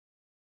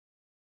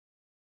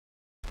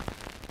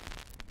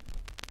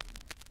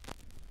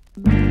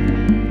Hiya,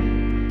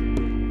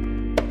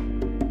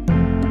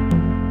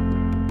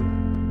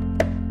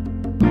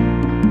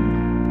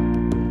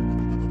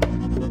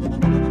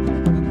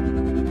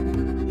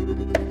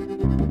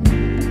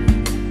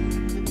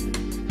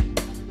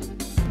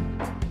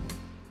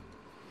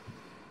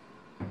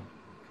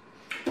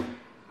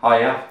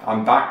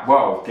 I'm back.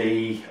 Well,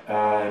 the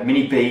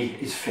Mini B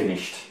is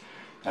finished.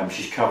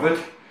 She's covered.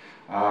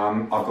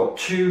 I've got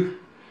two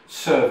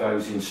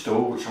servos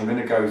installed, which I'm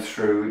going to go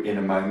through in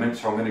a moment.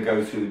 So I'm going to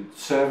go through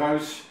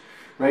servos,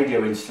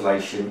 radio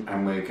installation,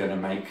 and we're going to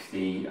make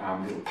the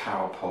little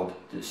power pod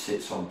that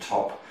sits on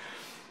top,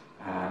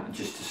 and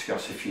just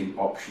discuss a few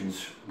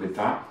options with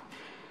that.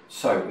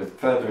 So with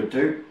further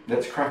ado,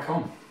 let's crack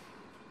on.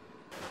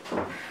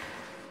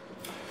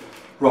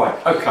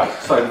 Right, okay,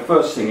 so the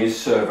first thing is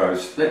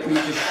servos. Let me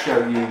just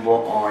show you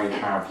what I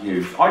have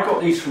used. I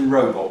got these from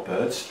Robot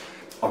Birds.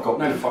 I've got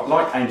no,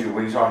 like Angel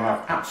Wings, I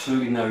have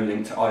absolutely no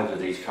link to either of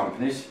these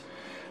companies.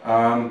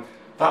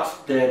 That's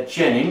their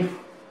Jennings.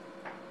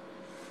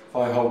 If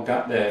I hold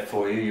that there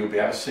for you, you'll be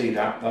able to see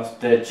that. That's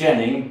their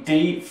Jennings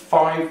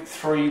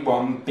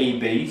D531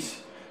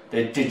 BBs.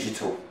 They're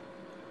digital.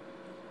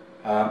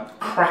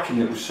 Cracking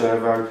little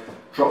servo,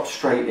 drops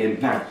straight in.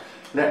 Now,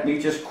 let me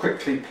just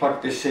quickly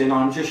plug this in.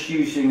 I'm just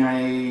using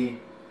a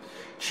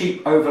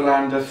cheap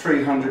Overlander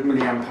 300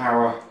 milliamp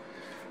hour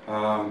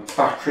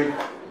battery.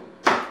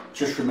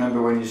 Just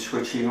remember when you're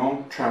switching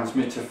on,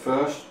 transmitter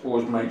first,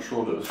 always make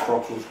sure that the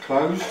throttle's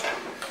closed.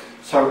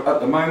 So at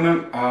the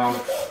moment,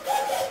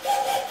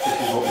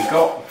 this is what we've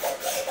got.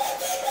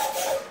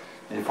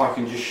 And if I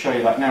can just show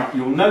you that now,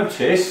 you'll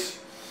notice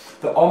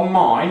that on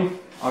mine,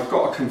 I've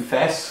got to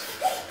confess,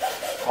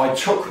 I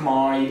took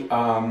my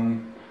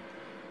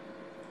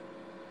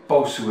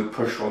balsa wood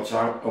push rods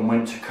out and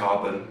went to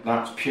carbon.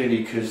 That's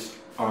purely because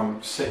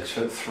I'm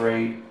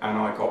 6'3" and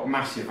I got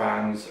massive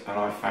hands and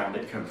I found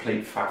it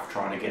complete faff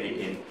trying to get it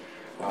in.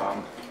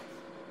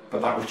 But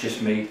that was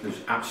just me.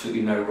 There's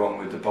absolutely no wrong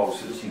with the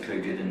balsa that's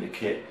included in the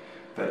kit,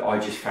 but I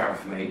just found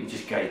for me it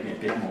just gave me a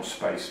bit more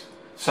space.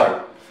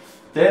 So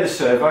they're the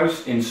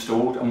servos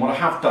installed, and what I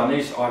have done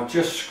is I've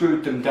just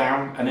screwed them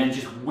down and then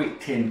just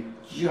wicked in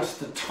just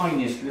the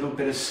tiniest little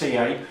bit of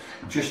CA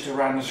just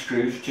around the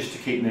screws just to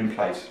keep them in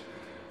place.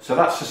 So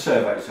that's the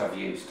servos I've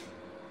used.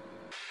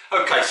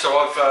 Okay, so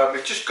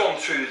we've just gone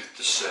through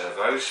the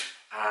servos,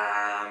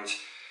 and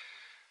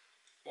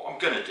what I'm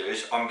going to do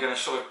is I'm going to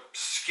sort of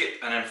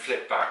skip and then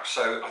flip back.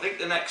 So I think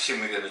the next thing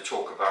we're going to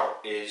talk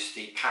about is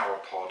the power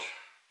pod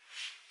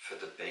for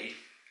the B,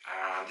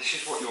 and this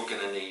is what you're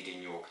going to need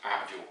in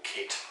out of your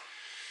kit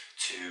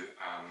to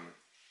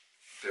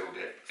build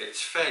it.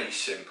 It's fairly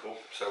simple.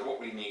 So what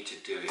we need to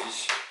do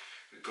is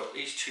we've got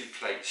these two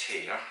plates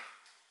here,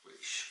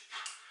 which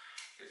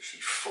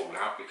literally fall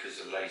out because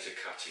the laser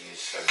cutting is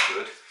so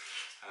good.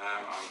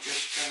 I'm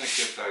just going to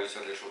give those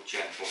a little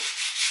gentle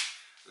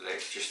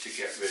lick just to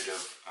get rid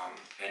of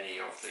any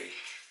of the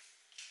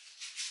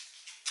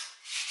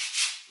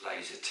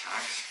laser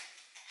tags.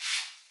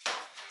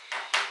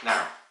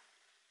 Now,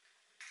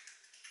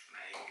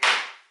 there you go.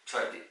 So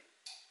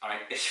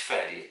it's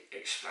fairly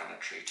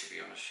explanatory, to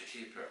be honest with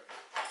you, but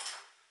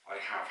I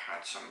have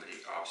had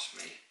somebody ask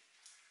me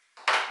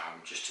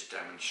just to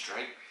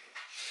demonstrate.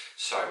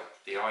 So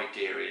the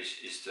idea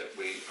is that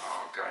we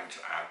are going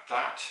to add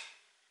that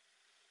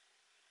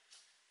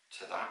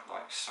to that,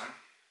 like so.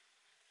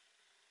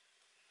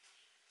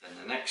 Then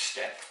the next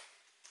step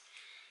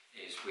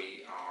is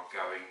we are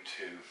going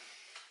to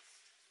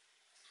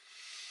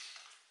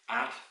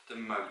add the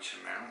motor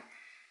mount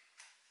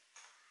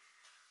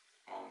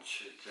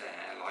onto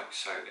there, like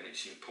so, and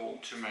it's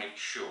important to make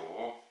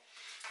sure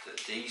that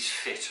these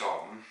fit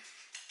on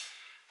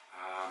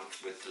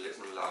with the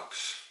little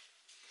lugs.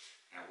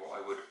 Now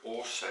what I would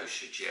also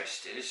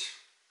suggest is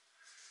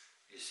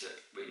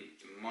that we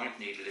might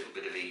need a little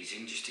bit of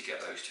easing just to get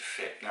those to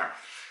fit. Now,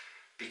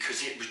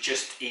 because it was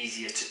just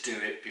easier to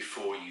do it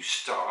before you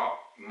start,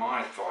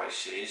 my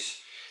advice is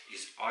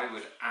I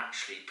would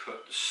actually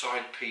put the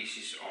side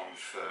pieces on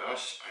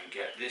first and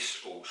get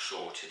this all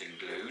sorted and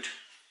glued,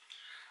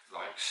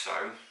 like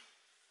so,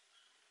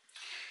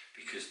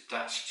 because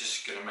that's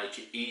just going to make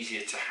it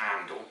easier to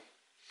handle.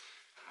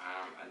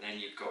 And then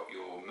you've got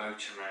your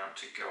motor mount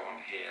to go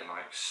on here,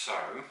 like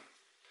so.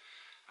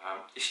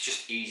 It's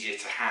just easier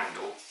to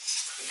handle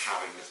than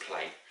having the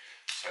plate.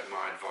 So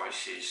my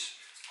advice is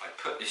I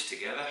put this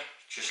together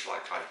just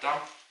like I've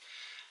done,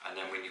 and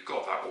then when you've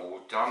got that all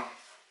done,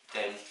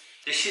 then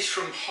this is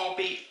from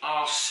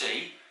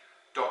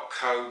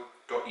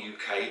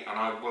hobbyrc.co.uk, and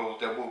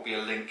there will be a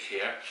link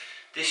here.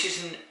 This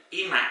is an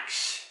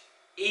Emax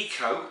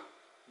Eco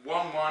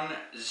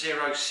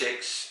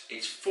 1106.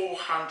 It's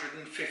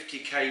 450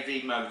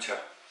 kV motor,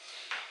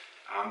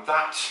 and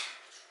that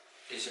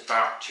is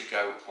about to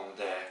go on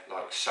there,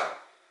 like so.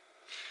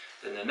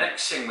 Then the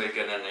next thing we're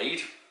going to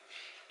need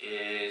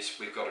is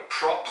we've got a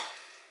prop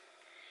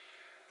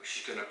which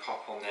is going to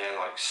pop on there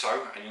like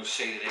so, and you'll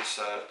see that it's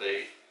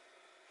the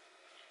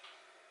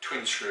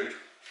twin screwed,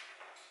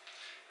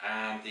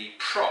 and the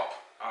prop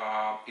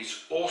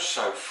is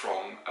also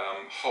from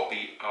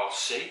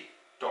hobbyrc.co.uk,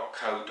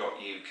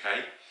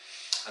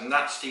 and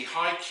that's the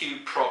High Q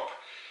Prop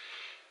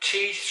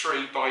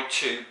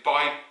T3x2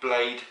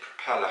 bi-blade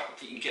propeller.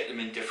 You can get them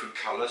in different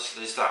colours, so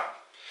there's that.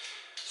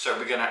 So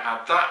we're going to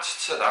add that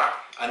to that,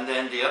 and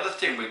then the other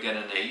thing we're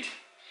going to need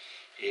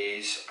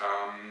is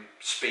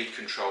speed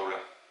controller.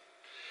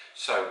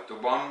 So the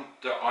one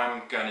that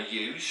I'm going to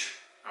use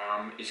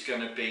is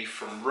going to be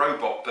from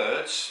Robot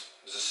Birds.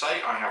 As I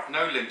say, I have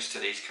no links to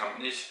these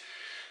companies.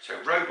 So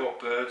Robot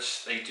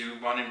Birds, they do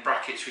one in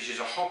brackets, which is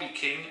a Hobby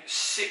King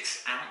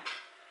 6 amp,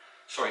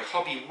 sorry,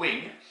 Hobby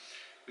Wing,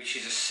 which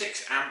is a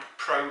 6 amp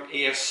Pro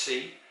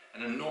ESC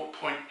and a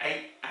 0.8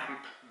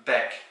 amp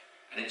BEC,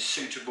 and it's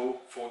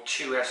suitable for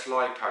 2S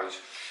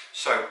lipos.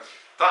 So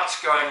that's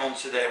going on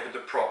to there with the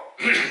prop.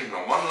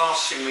 Now, one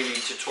last thing we need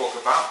to talk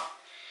about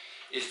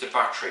is the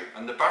battery,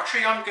 and the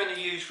battery I'm going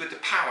to use with the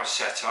power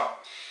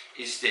setup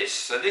is this.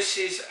 So this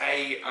is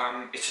a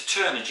it's a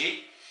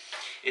Turnigy.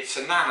 It's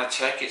a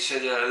Nanotech. It's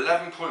at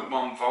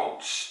 11.1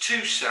 volts,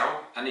 2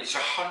 cell, and it's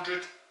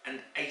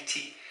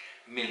 180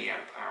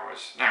 milliamp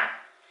hours. Now,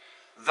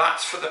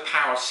 that's for the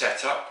power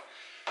setup.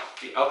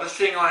 The other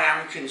thing I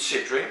am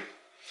considering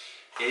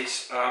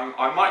is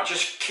I might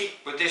just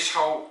keep with this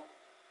whole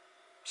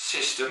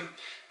system,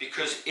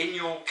 because in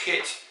your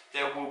kit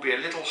there will be a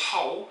little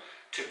hole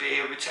to be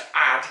able to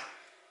add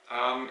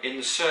in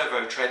the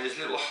servo tray. There's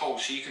a little hole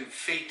so you can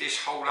feed this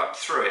hole up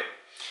through it.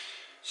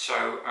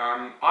 So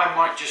I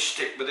might just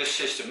stick with this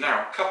system.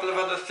 Now, a couple of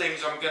other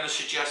things I'm going to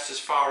suggest as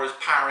far as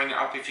powering it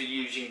up if you're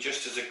using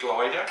just as a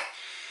glider.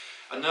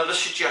 Another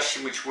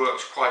suggestion which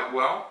works quite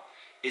well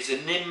is a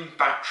NIM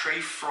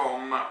battery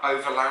from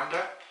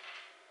Overlander.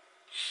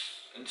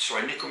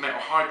 Sorry, nickel metal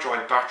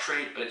hydride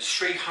battery. It's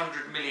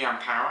 300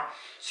 milliamp hour.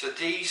 So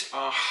these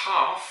are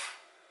half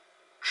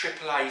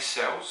AAA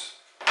cells.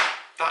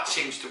 That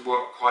seems to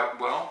work quite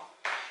well.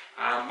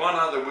 And one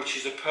other which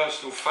is a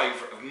personal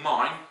favourite of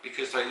mine,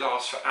 because they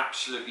last for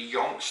absolutely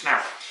yonks.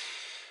 Now,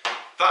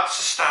 that's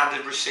a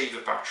standard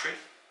receiver battery.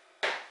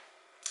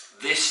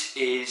 This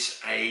is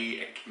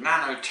a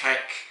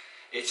Nanotech.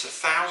 It's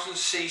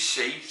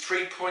 1000cc,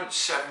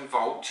 3.7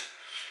 volt,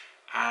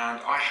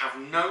 and I have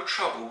no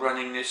trouble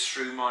running this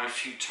through my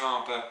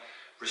Futaba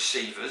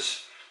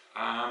receivers,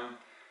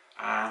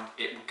 and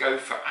it will go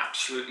for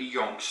absolutely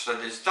yonks. So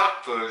there's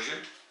that version,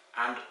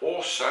 and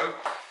also,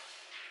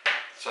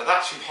 so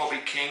that's from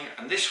Hobby King,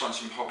 and this one's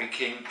from Hobby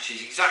King, which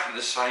is exactly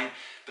the same,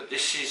 but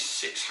this is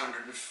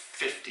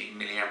 650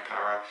 milliamp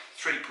hour,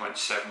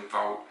 3.7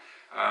 volt.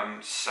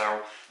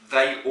 So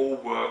they all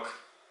work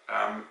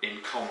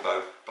in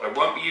combo, but I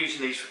won't be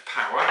using these for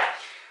power.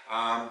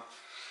 I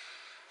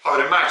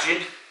would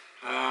imagine,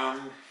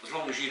 as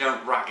long as you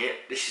don't rag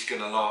it, this is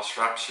going to last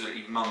for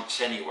absolutely months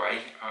anyway,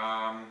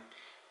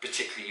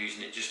 particularly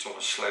using it just on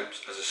a slope,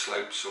 as a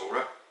slope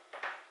soarer.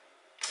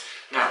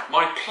 Now,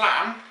 my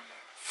plan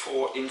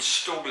for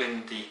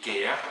installing the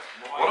gear,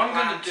 what I'm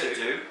going to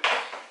do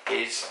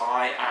is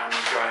I am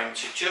going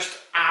to just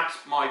add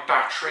my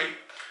battery.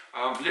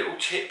 Little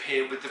tip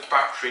here with the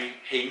battery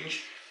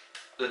hinge,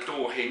 the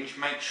door hinge,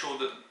 make sure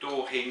that the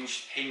door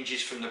hinge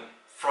hinges from the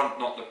front,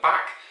 not the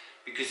back,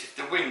 because if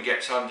the wind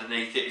gets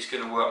underneath it, it's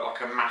going to work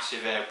like a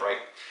massive air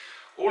brake.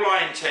 All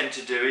I intend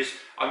to do is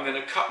I'm going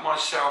to cut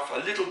myself a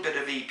little bit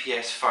of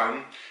EPS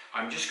foam.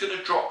 I'm just going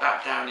to drop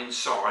that down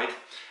inside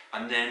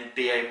and then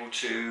be able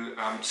to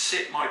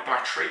sit my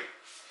battery.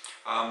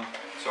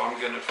 So I'm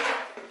going to,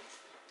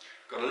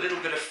 got a little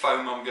bit of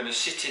foam, I'm going to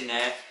sit in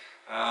there,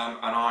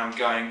 and I'm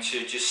going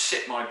to just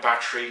sit my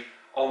battery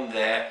on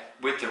there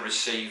with the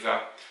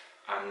receiver,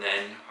 and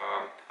then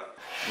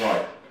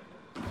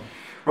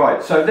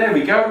right, so there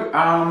we go.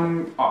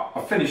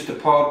 I finished the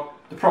pod,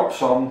 the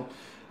prop's on.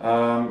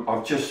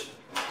 I've just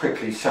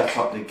quickly set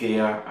up the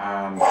gear,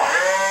 and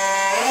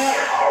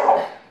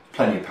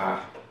plenty of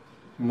power,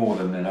 more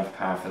than enough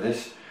power for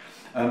this.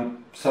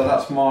 So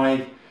that's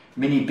my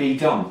Mini B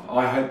done.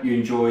 I hope you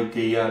enjoyed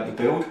the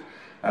build.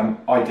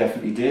 I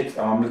definitely did.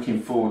 I'm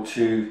looking forward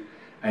to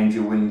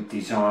Angel Wing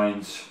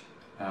Designs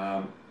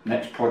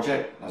next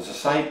project. As I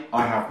say,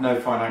 I have no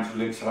financial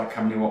links to that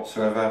company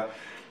whatsoever.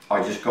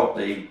 I just got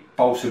the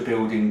balsa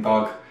building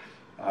bug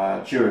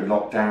during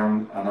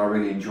lockdown, and I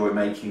really enjoy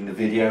making the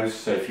videos.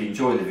 So if you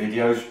enjoy the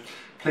videos,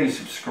 please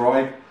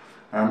subscribe.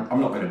 I'm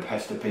not going to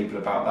pester people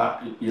about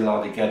that. You'll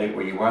either get it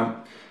or you won't.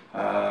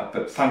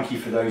 But thank you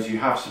for those who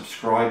have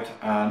subscribed,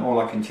 and all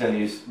I can tell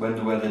you is when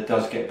the weather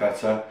does get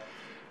better,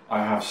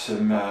 I have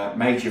some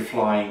major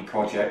flying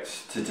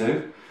projects to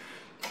do,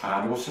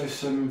 and also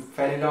some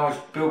fairly large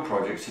build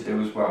projects to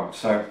do as well.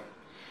 So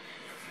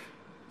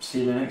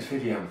see you in the next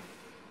video.